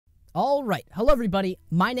Alright, hello everybody,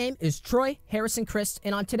 my name is Troy Harrison Chriest,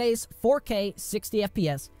 and on today's 4K 60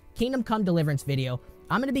 FPS Kingdom Come Deliverance video,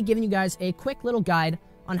 I'm going to be giving you guys a quick little guide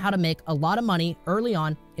on how to make a lot of money early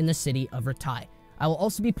on in the city of Rattay. I will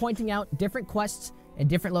also be pointing out different quests and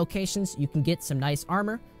different locations you can get some nice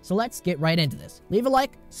armor, so let's get right into this. Leave a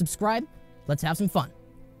like, subscribe, let's have some fun.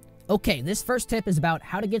 Okay, this first tip is about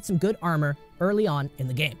how to get some good armor early on in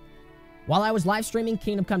the game. While I was live streaming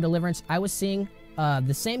Kingdom Come Deliverance, I was seeing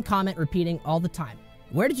the same comment repeating all the time.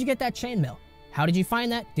 Where did you get that chainmail? How did you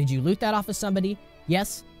find that? Did you loot that off of somebody?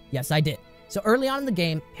 Yes, I did. So early on in the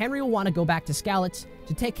game, Henry will want to go back to Skalitz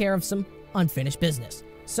to take care of some unfinished business.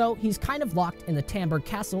 So he's kind of locked in the Tamburg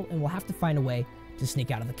Castle and will have to find a way to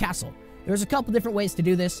sneak out of the castle. There's a couple different ways to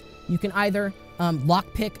do this. You can either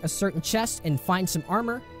lockpick a certain chest and find some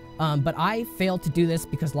armor, but I failed to do this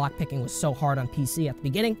because lockpicking was so hard on PC at the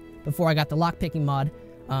beginning before I got the lockpicking mod.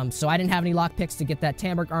 So I didn't have any lockpicks to get that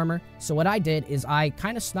Tamburg armor. So what I did is I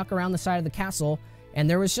kind of snuck around the side of the castle, and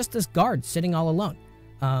there was just this guard sitting all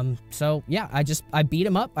alone. So yeah, I beat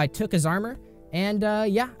him up, I took his armor, and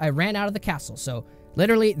yeah, I ran out of the castle. So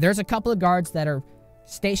literally, there's a couple of guards that are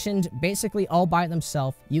stationed basically all by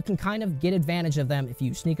themselves. You can kind of get advantage of them if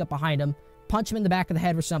you sneak up behind them, punch them in the back of the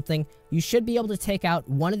head or something. You should be able to take out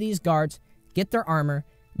one of these guards, get their armor,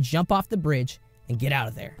 jump off the bridge, and get out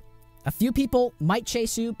of there. A few people might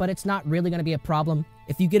chase you, but it's not really going to be a problem.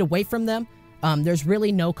 If you get away from them, there's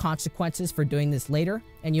really no consequences for doing this later,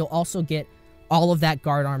 and you'll also get all of that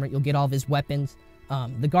guard armor. You'll get all of his weapons.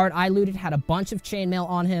 The guard I looted had a bunch of chainmail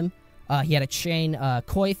on him. He had a chain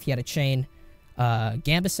coif, he had a chain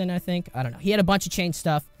gambison, I think. I don't know. He had a bunch of chain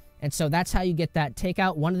stuff, and so that's how you get that. Take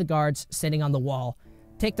out one of the guards sitting on the wall,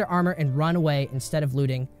 take their armor, and run away instead of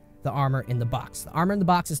looting the armor in the box. The armor in the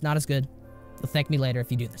box is not as good. You'll thank me later if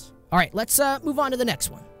you do this. Alright, let's move on to the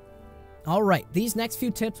next one. Alright, these next few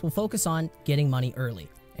tips will focus on getting money early.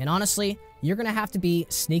 And honestly, you're going to have to be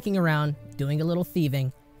sneaking around, doing a little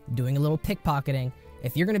thieving, doing a little pickpocketing.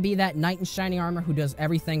 If you're going to be that knight in shining armor who does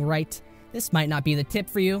everything right, this might not be the tip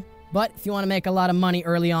for you. But if you want to make a lot of money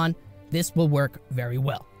early on, this will work very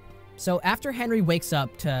well. So after Henry wakes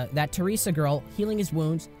up to that Teresa girl healing his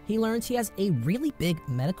wounds, he learns he has a really big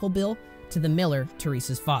medical bill to the miller,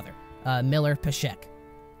 Teresa's father, Miller Peshek.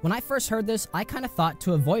 When I first heard this, I kind of thought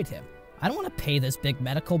to avoid him. I don't want to pay this big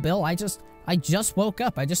medical bill. I just woke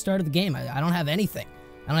up. I just started the game. I don't have anything.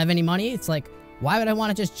 I don't have any money. It's like, why would I want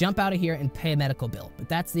to just jump out of here and pay a medical bill? But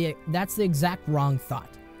that's the exact wrong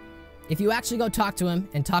thought. If you actually go talk to him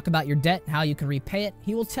and talk about your debt and how you can repay it,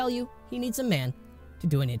 he will tell you he needs a man to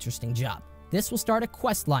do an interesting job. This will start a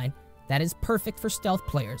quest line that is perfect for stealth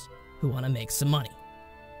players who want to make some money.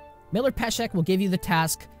 Miller Peshek will give you the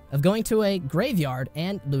task of going to a graveyard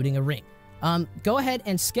and looting a ring. Go ahead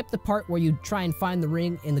and skip the part where you try and find the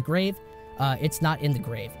ring in the grave. It's not in the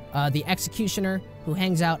grave. The executioner who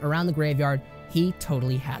hangs out around the graveyard, he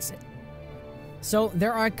totally has it. So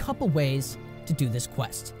there are a couple ways to do this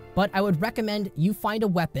quest, but I would recommend you find a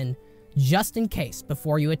weapon just in case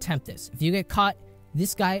before you attempt this. If you get caught,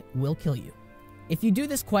 this guy will kill you. If you do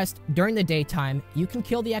this quest during the daytime, you can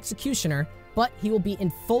kill the executioner, but he will be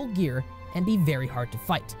in full gear and be very hard to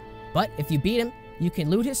fight. But if you beat him, you can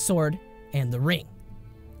loot his sword and the ring.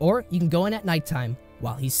 Or you can go in at nighttime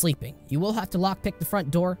while he's sleeping. You will have to lockpick the front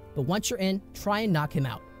door, but once you're in, try and knock him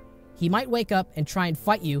out. He might wake up and try and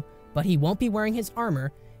fight you, but he won't be wearing his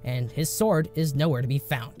armor, and his sword is nowhere to be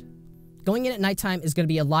found. Going in at nighttime is going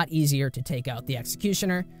to be a lot easier to take out the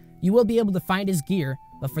executioner. You will be able to find his gear,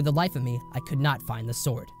 but for the life of me, I could not find the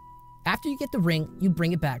sword. After you get the ring, you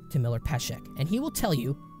bring it back to Miller Peshek, and he will tell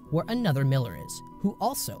you where another miller is, who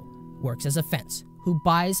also works as a fence, who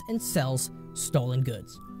buys and sells stolen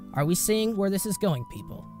goods. Are we seeing where this is going,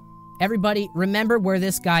 people? Everybody, remember where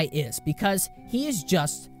this guy is, because he is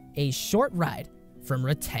just a short ride from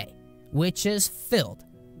Rattay, which is filled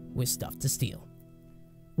with stuff to steal.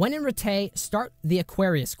 When in Rattay, start the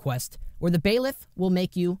Aquarius quest, where the bailiff will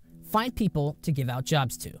make you find people to give out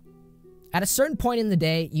jobs to. At a certain point in the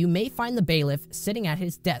day, you may find the bailiff sitting at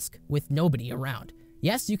his desk with nobody around.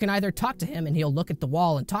 Yes, you can either talk to him and he'll look at the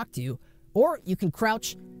wall and talk to you, or you can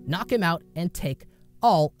crouch, knock him out, and take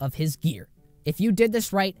all of his gear. If you did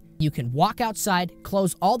this right, you can walk outside,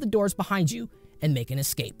 close all the doors behind you, and make an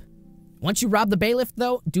escape. Once you rob the bailiff,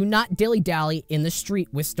 though, do not dilly-dally in the street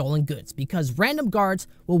with stolen goods, because random guards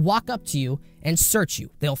will walk up to you and search you.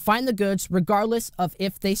 They'll find the goods regardless of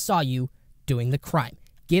if they saw you doing the crime.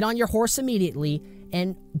 Get on your horse immediately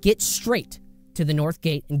and get straight to the north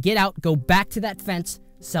gate and get out, go back to that fence,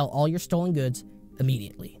 sell all your stolen goods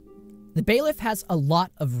immediately. The bailiff has a lot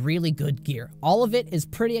of really good gear. All of it is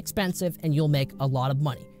pretty expensive and you'll make a lot of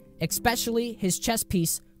money. especially his chess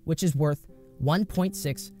piece, which is worth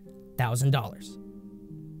 $1.6 thousand.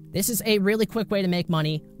 This is a really quick way to make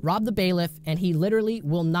money. Rob the bailiff, and he literally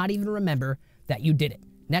will not even remember that you did it.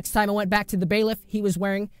 Next time I went back to the bailiff, he was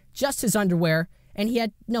wearing just his underwear, and he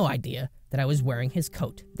had no idea that I was wearing his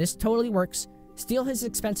coat. This totally works. Steal his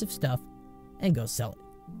expensive stuff and go sell it.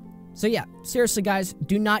 So yeah, seriously guys,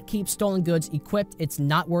 do not keep stolen goods equipped. It's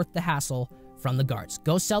not worth the hassle from the guards.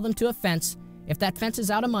 Go sell them to a fence. If that fence is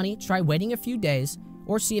out of money, try waiting a few days,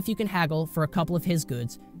 or see if you can haggle for a couple of his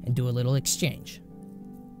goods and do a little exchange.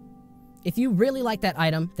 If you really like that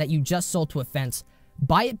item that you just sold to a fence,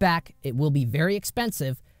 buy it back. It will be very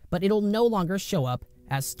expensive, but it'll no longer show up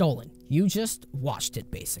as stolen. You just washed it,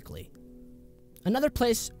 basically. Another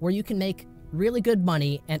place where you can make really good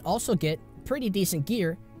money and also get pretty decent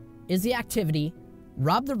gear is the activity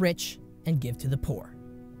Rob the Rich and Give to the Poor.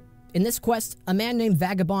 In this quest, a man named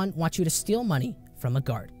Vagabond wants you to steal money from a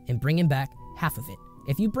guard and bring him back half of it.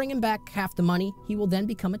 If you bring him back half the money, he will then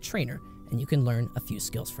become a trainer, and you can learn a few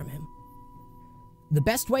skills from him. The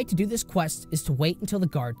best way to do this quest is to wait until the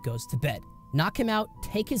guard goes to bed. Knock him out,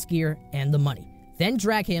 take his gear and the money, then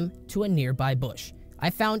drag him to a nearby bush. I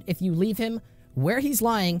found if you leave him where he's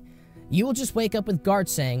lying, you will just wake up with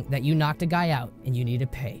guards saying that you knocked a guy out and you need to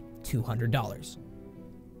pay $200.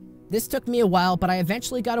 This took me a while, but I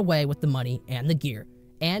eventually got away with the money and the gear,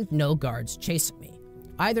 and no guards chasing me.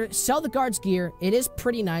 Either sell the guard's gear, it is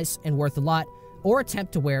pretty nice and worth a lot, or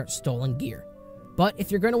attempt to wear stolen gear. But if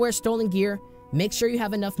you're going to wear stolen gear, make sure you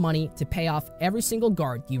have enough money to pay off every single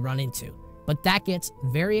guard you run into. But that gets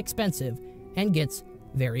very expensive and gets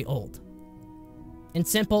very old. In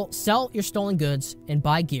simple, sell your stolen goods and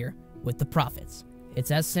buy gear with the profits.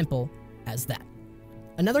 It's as simple as that.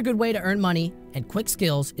 Another good way to earn money and quick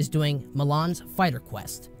skills is doing Milan's Fighter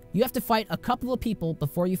Quest. You have to fight a couple of people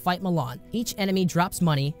before you fight Milan. Each enemy drops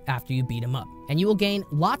money after you beat him up, and you will gain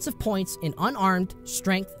lots of points in unarmed,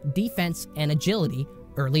 strength, defense, and agility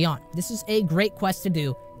early on. This is a great quest to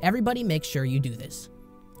do. Everybody make sure you do this.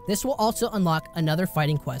 This will also unlock another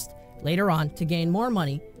fighting quest later on to gain more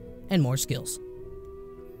money and more skills.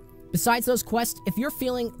 Besides those quests, if you're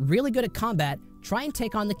feeling really good at combat, try and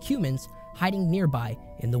take on the Cumans hiding nearby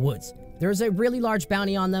in the woods. There is a really large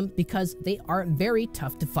bounty on them because they are very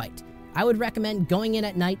tough to fight. I would recommend going in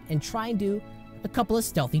at night and try and do a couple of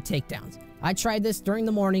stealthy takedowns. I tried this during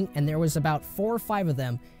the morning and there was about 4 or 5 of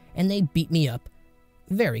them, and they beat me up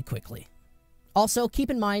very quickly. Also, keep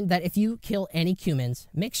in mind that if you kill any Cumans,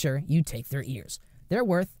 make sure you take their ears. They're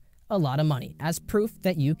worth a lot of money as proof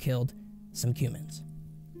that you killed some Cumans.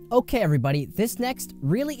 Okay everybody, this next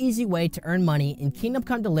really easy way to earn money in Kingdom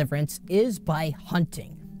Come Deliverance is by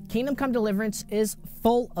hunting. Kingdom Come Deliverance is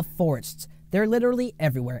full of forests. They're literally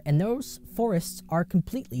everywhere, and those forests are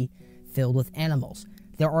completely filled with animals.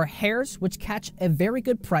 There are hares, which catch a very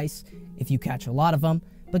good price if you catch a lot of them.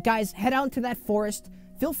 But guys, head out into that forest.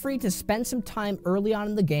 Feel free to spend some time early on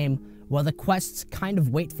in the game while the quests kind of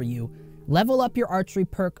wait for you. Level up your archery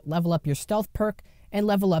perk, level up your stealth perk, and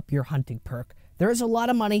level up your hunting perk. There is a lot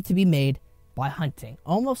of money to be made by hunting.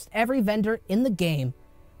 Almost every vendor in the game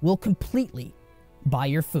will completely buy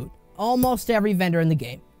your food. Almost every vendor in the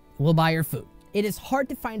game will buy your food. It is hard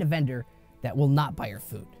to find a vendor that will not buy your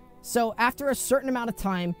food. So after a certain amount of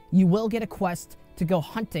time, you will get a quest to go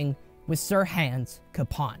hunting with Sir Hans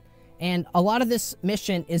Capon. And a lot of this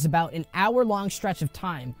mission is about an hour-long stretch of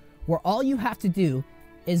time where all you have to do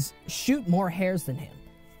is shoot more hares than him.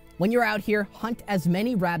 When you're out here, hunt as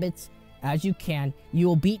many rabbits as you can. You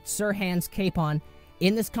will beat Sir Hans Capon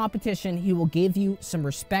in this competition. He will give you some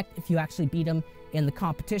respect if you actually beat him in the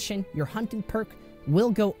competition. Your hunting perk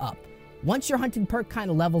will go up. Once your hunting perk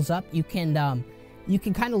kind of levels up, you can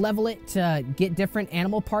kind of level it to get different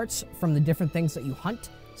animal parts from the different things that you hunt.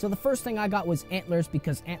 So the first thing I got was antlers,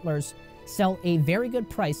 because antlers sell a very good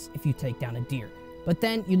price if you take down a deer. But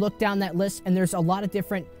then you look down that list and there's a lot of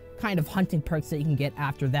different kind of hunting perks that you can get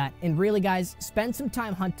after that. And really guys, spend some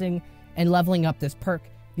time hunting and leveling up this perk,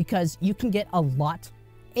 because you can get a lot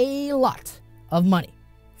of money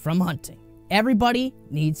from hunting. Everybody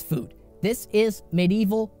needs food. This is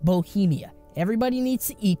medieval Bohemia. Everybody needs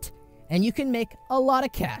to eat, and you can make a lot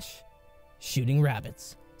of cash shooting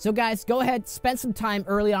rabbits. So guys, go ahead, spend some time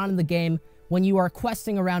early on in the game when you are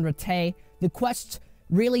questing around Rattay. The quests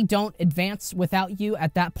really don't advance without you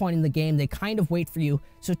at that point in the game. They kind of wait for you.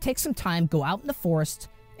 So take some time, go out in the forest,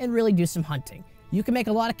 and really do some hunting. You can make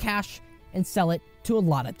a lot of cash and sell it to a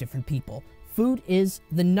lot of different people. Food is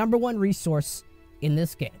the #1 resource in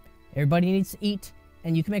this game. Everybody needs to eat,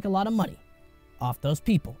 and you can make a lot of money off those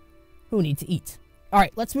people who need to eat. All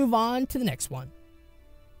right, let's move on to the next one.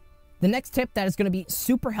 The next tip that is going to be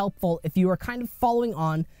super helpful if you are kind of following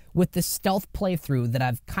on with the stealth playthrough that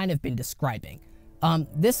I've kind of been describing.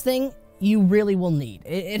 This thing you really will need.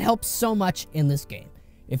 It helps so much in this game.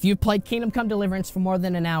 If you've played Kingdom Come Deliverance for more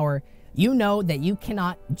than an hour, you know that you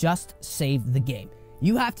cannot just save the game.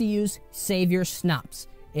 You have to use save your snops.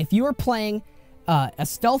 If you are playing a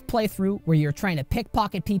stealth playthrough where you're trying to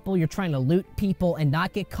pickpocket people, you're trying to loot people and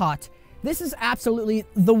not get caught, this is absolutely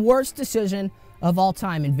the worst decision of all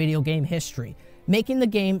time in video game history. Making the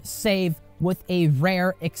game save with a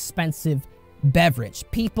rare, expensive beverage.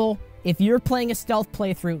 People, if you're playing a stealth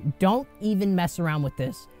playthrough, don't even mess around with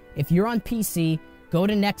this. If you're on PC, go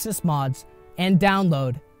to Nexus Mods and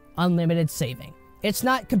download unlimited saving. It's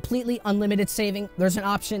not completely unlimited saving. There's an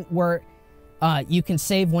option where you can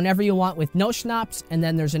save whenever you want with no schnapps, and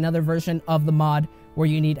then there's another version of the mod where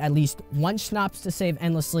you need at least 1 schnapps to save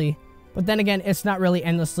endlessly. But then again, it's not really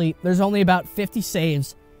endlessly. There's only about 50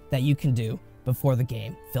 saves that you can do before the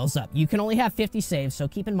game fills up. You can only have 50 saves, so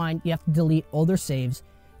keep in mind you have to delete older saves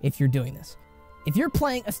if you're doing this. If you're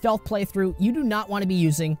playing a stealth playthrough, you do not want to be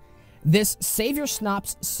using this save your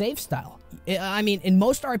snops save style. I mean, in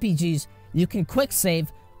most RPGs, you can quick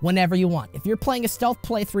save whenever you want. If you're playing a stealth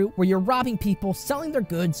playthrough where you're robbing people, selling their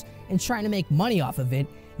goods, and trying to make money off of it,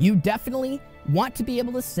 you definitely want to be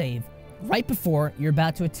able to save right before you're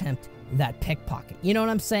about to attempt that pickpocket. You know what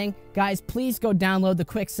I'm saying? Guys, please go download the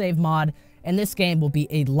quick save mod, and this game will be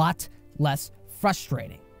a lot less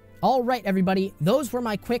frustrating. All right, everybody, those were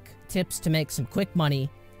my quick tips to make some quick money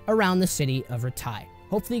around the city of Ratai.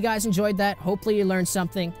 Hopefully you guys enjoyed that. Hopefully you learned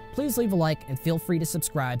something. Please leave a like and feel free to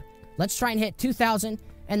subscribe. Let's try and hit 2,000,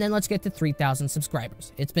 and then let's get to 3,000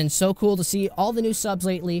 subscribers. It's been so cool to see all the new subs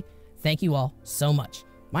lately. Thank you all so much.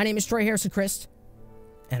 My name is Troy Harrison Chriest,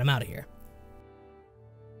 and I'm out of here.